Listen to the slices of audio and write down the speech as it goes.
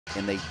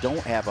and they don't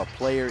have a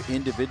player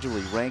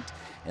individually ranked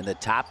in the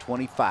top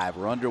 25.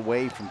 We're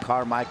underway from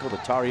Carmichael. The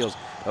Tar Heels,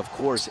 of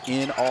course,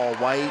 in all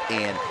white,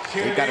 and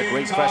they've got a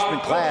great freshman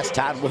class.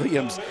 Todd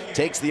Williams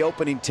takes the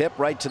opening tip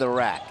right to the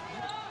rack.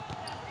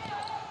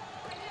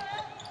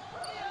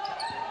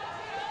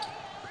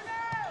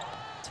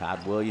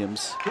 Todd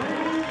Williams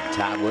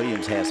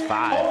has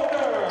 5,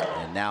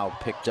 and now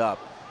picked up.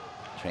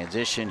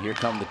 Transition, here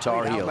come the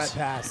Tar Heels.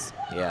 Pass.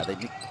 Yeah, they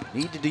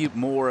need to do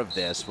more of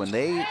this. When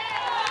they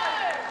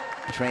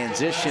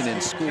transition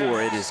and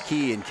score, it is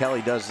key, and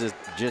Kelly does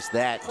just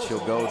that.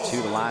 She'll go to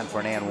the line for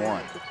an and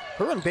 1.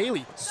 Her and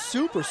Bailey,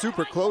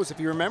 super close. If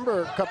you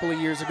remember a couple of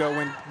years ago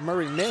when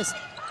Murray missed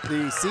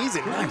the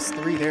season, nice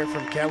 3 there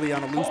from Kelly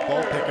on a loose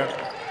ball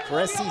pickup.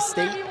 For SC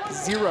State,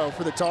 0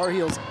 for the Tar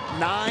Heels,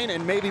 9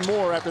 and maybe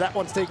more after that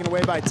one's taken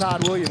away by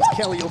Todd Williams.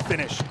 Kelly will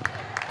finish.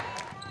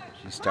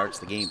 She starts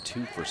the game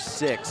 2 for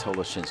 6,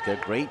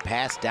 Holoshinska. Great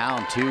pass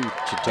down to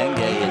Chitenge,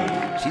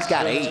 and she's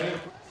got 8.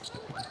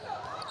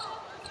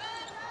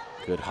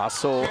 Good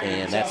hustle,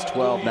 and that's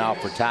 12 now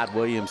for Todd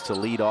Williams to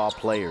lead all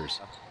players.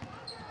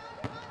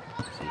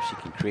 See if she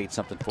can create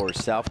something for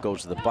herself.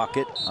 Goes to the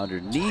bucket,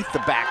 underneath the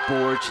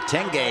backboard.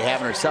 Chitenge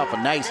having herself a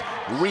nice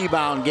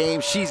rebound game.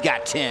 She's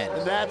got 10.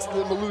 And that's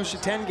the Malou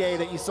Chitenge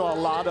that you saw a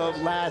lot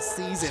of last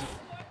season.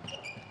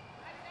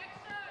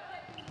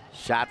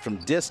 Shot from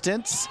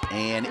distance,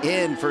 and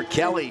in for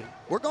Kelly.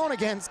 We're going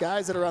against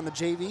guys that are on the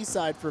JV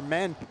side for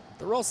men.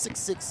 They're all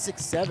 6'6",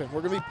 6'7".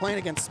 We're going to be playing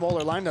against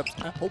smaller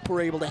lineups. I hope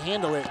we're able to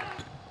handle it.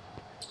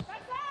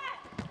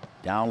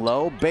 Down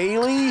low,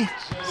 Bailey.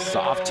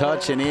 Soft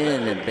touch and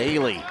in, and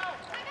Bailey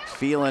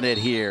feeling it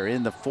here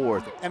in the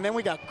 4th. And then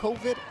we got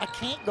COVID. I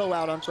can't go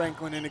out on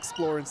Franklin and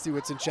explore and see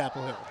what's in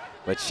Chapel Hill.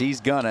 But she's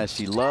gonna.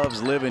 She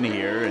loves living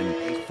here.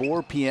 And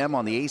 4 p.m.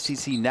 on the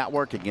ACC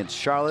Network against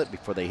Charlotte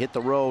before they hit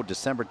the road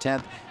December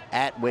 10th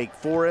at Wake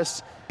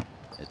Forest.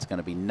 It's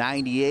gonna be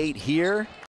 98 here.